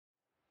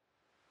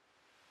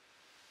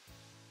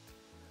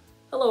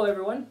Hello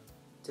everyone.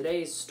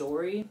 Today's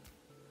story,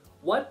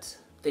 What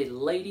the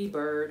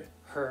Ladybird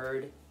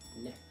Heard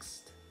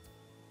Next.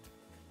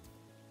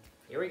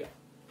 Here we go.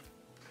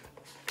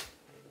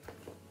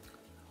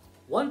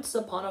 Once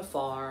upon a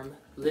farm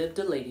lived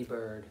a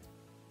ladybird,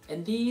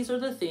 and these are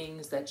the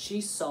things that she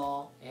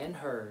saw and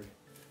heard.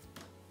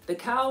 The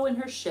cow in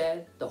her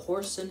shed, the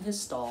horse in his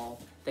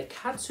stall, the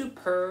cats who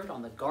purred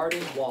on the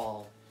garden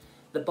wall,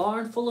 the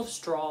barn full of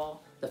straw,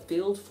 the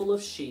field full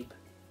of sheep,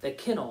 the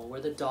kennel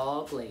where the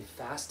dog lay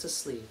fast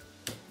asleep,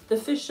 the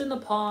fish in the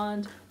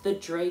pond, the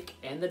drake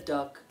and the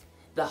duck,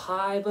 the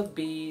hive of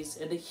bees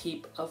and the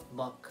heap of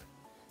muck,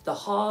 the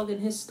hog in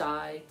his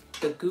sty,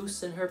 the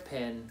goose in her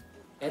pen,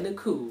 and the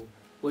coo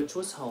which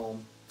was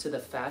home to the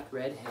fat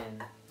red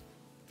hen.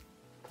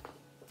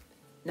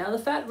 Now the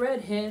fat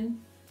red hen,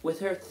 with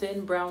her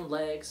thin brown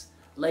legs,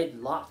 laid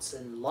lots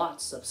and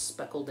lots of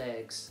speckled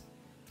eggs.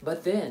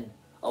 But then,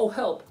 oh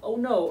help, oh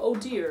no, oh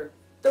dear,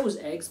 those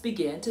eggs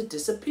began to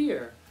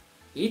disappear.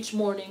 Each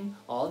morning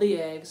all the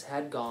eggs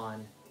had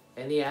gone,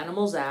 and the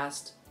animals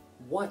asked,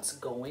 "What's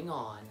going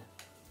on?"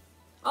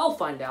 "I'll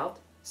find out,"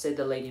 said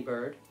the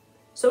ladybird.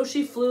 So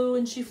she flew,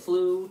 and she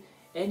flew,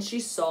 and she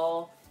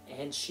saw,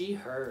 and she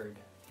heard.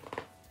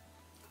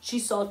 She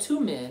saw two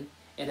men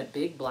in a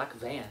big black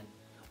van,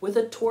 with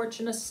a torch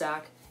and a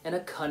sack and a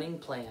cunning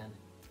plan.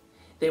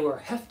 They were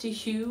Hefty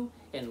Hugh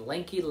and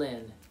Lanky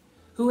Lynn,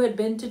 who had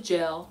been to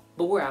jail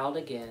but were out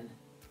again.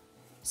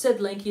 Said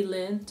Lanky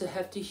Lynn to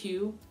Hefty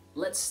Hugh,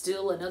 "Let's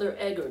steal another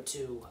egg or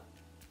two."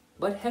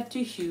 But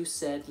Hefty Hugh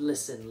said,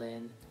 "Listen,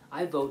 Lynn,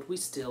 I vote we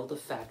steal the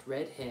fat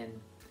red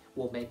hen.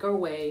 We'll make our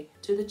way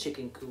to the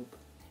chicken coop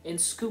and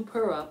scoop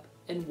her up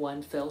in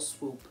one fell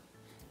swoop.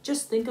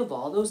 Just think of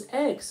all those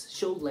eggs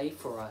she'll lay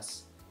for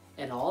us,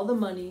 and all the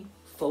money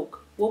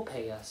folk will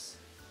pay us."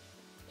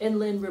 And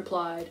Lynn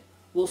replied,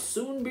 "We'll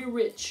soon be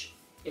rich.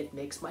 It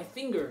makes my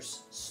fingers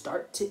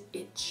start to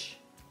itch."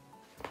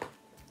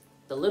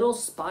 The little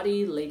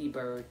spotty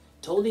ladybird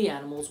told the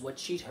animals what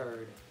she'd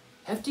heard.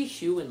 Hefty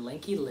Hugh and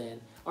Lanky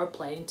Lynn are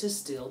planning to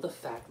steal the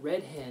fat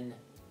red hen.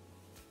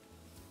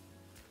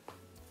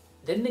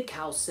 Then the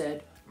cow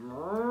said,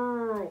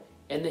 "Moo,"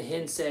 and the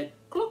hen said,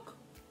 "Cluck."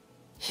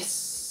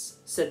 "Hiss,"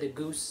 said the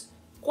goose.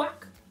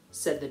 "Quack,"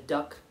 said the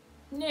duck.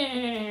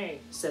 "Neigh,"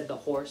 said the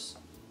horse.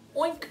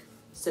 "Oink,"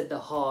 said the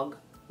hog.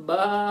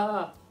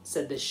 "Baa,"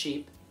 said the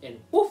sheep.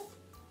 And "Woof,"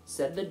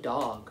 said the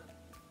dog.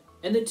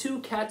 And the two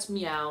cats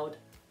meowed.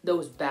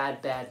 "Those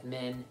bad, bad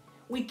men.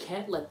 We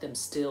can't let them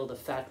steal the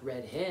fat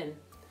red hen."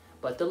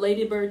 But the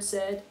ladybird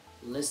said,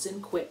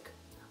 "Listen quick.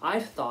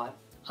 I've thought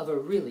of a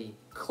really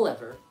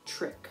clever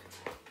trick."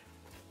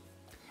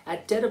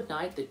 At dead of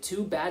night, the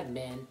two bad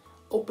men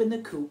opened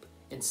the coop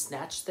and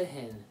snatched the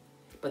hen.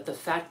 But the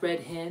fat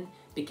red hen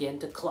began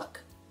to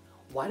cluck.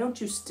 "Why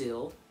don't you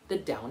steal the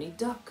downy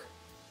duck?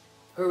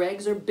 Her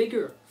eggs are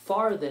bigger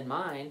far than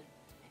mine,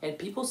 and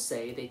people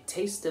say they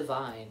taste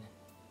divine."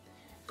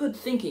 "Good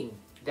thinking,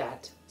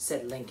 that,"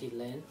 said Lanky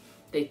Lynn.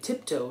 They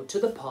tiptoed to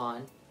the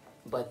pond,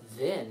 but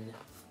then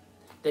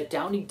the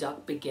downy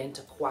duck began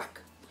to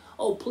quack.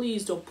 "Oh,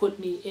 please don't put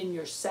me in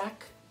your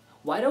sack.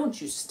 Why don't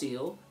you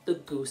steal the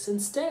goose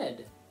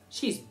instead?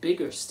 She's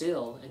bigger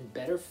still and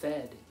better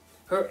fed.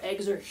 Her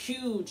eggs are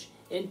huge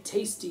and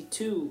tasty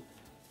too."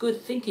 "Good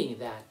thinking,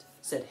 that,"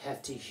 said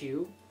Hefty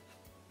Hugh.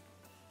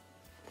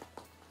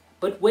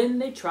 But when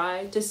they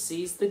tried to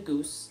seize the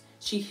goose,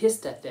 she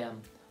hissed at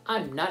them,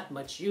 "I'm not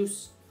much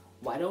use.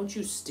 Why don't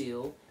you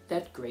steal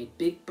that great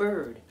big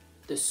bird,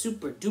 the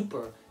super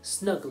duper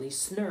snuggly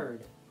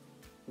snurd?"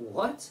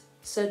 "What?"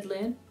 said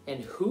Lynn.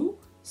 "And who?"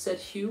 said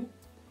Hugh.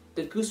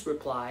 The goose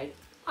replied,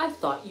 "I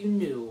thought you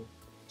knew.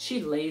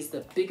 She lays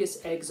the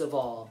biggest eggs of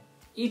all.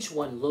 Each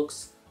one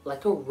looks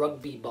like a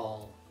rugby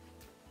ball."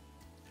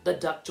 The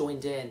duck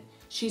joined in.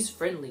 "She's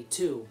friendly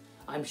too.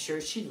 I'm sure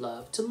she'd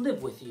love to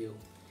live with you.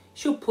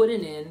 She'll put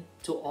an end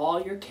to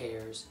all your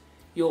cares.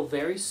 You'll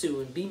very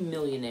soon be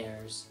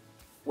millionaires."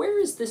 "Where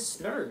is this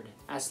snurd?"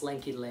 asked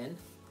Lanky Lynn.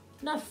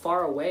 "Not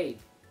far away,"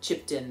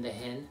 chipped in the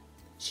hen.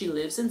 "She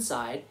lives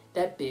inside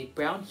that big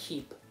brown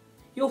heap.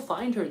 You'll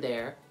find her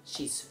there.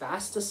 She's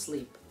fast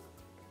asleep."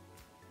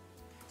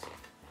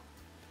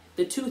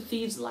 The two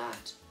thieves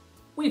laughed.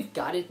 "We've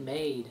got it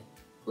made.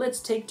 Let's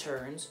take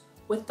turns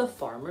with the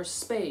farmer's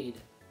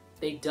spade."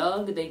 They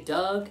dug,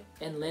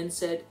 and Lynn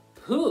said,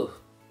 "Pooh,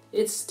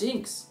 it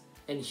stinks."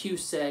 And Hugh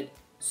said,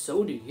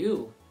 "So do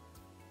you."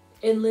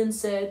 And Lynn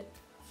said,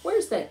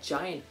 "Where's that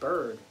giant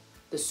bird,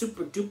 the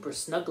super duper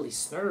snuggly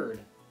snurd?"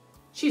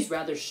 "She's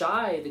rather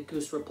shy," the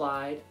goose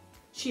replied.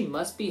 "She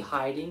must be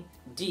hiding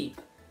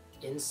deep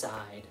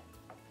inside."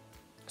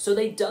 So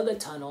they dug a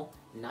tunnel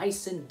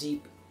nice and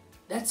deep.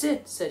 "That's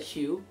it," said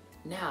Hugh.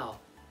 "Now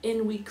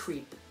in we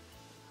creep."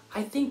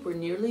 "I think we're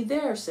nearly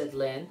there," said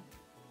Lynn.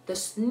 "The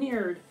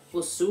snurd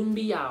will soon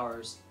be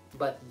ours."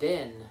 But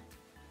then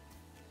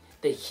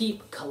the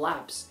heap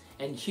collapsed,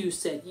 and Hugh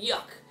said,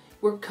 "Yuck,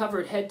 we're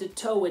covered head to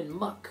toe in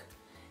muck."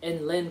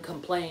 And Lynn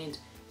complained,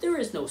 "There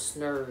is no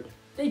snurd.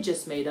 They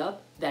just made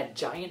up that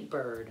giant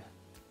bird."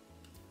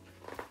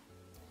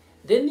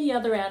 Then the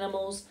other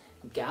animals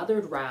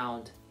gathered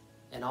round,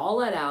 and all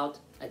let out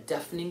a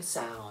deafening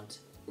sound.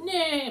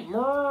 Neigh,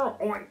 murr,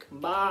 oink,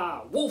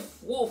 bah,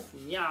 woof, woof,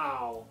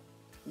 meow.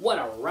 What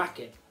a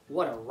racket,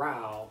 what a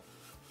row.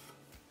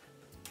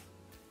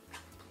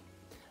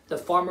 The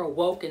farmer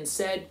woke and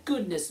said,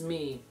 goodness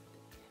me.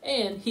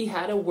 And he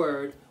had a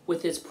word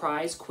with his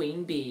prize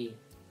queen bee.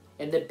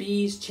 And the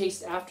bees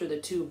chased after the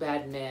two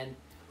bad men,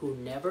 who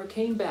never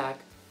came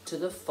back to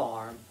the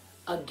farm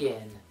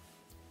again.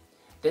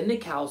 Then the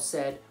cow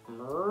said,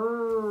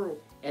 murr,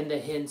 and the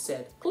hen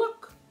said,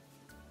 cluck.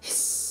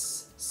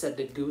 Hiss, said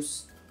the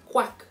goose.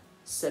 Quack,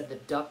 said the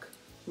duck.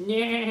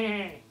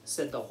 Neigh,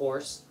 said the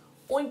horse.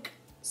 Oink,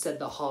 said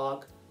the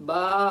hog.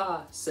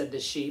 Bah, said the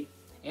sheep.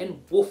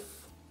 And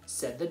woof,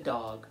 said the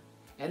dog.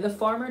 And the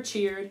farmer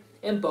cheered,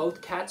 and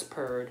both cats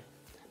purred.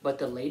 But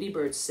the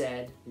ladybird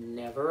said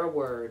never a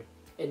word,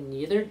 and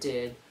neither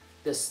did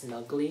the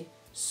snuggly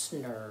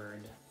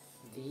snurd.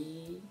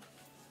 The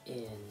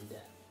end.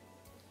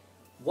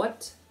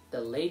 What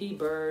the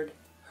ladybird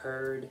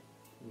heard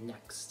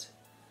next.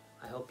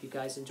 I hope you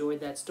guys enjoyed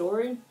that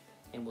story,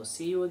 and we'll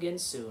see you again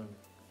soon.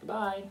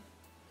 Goodbye.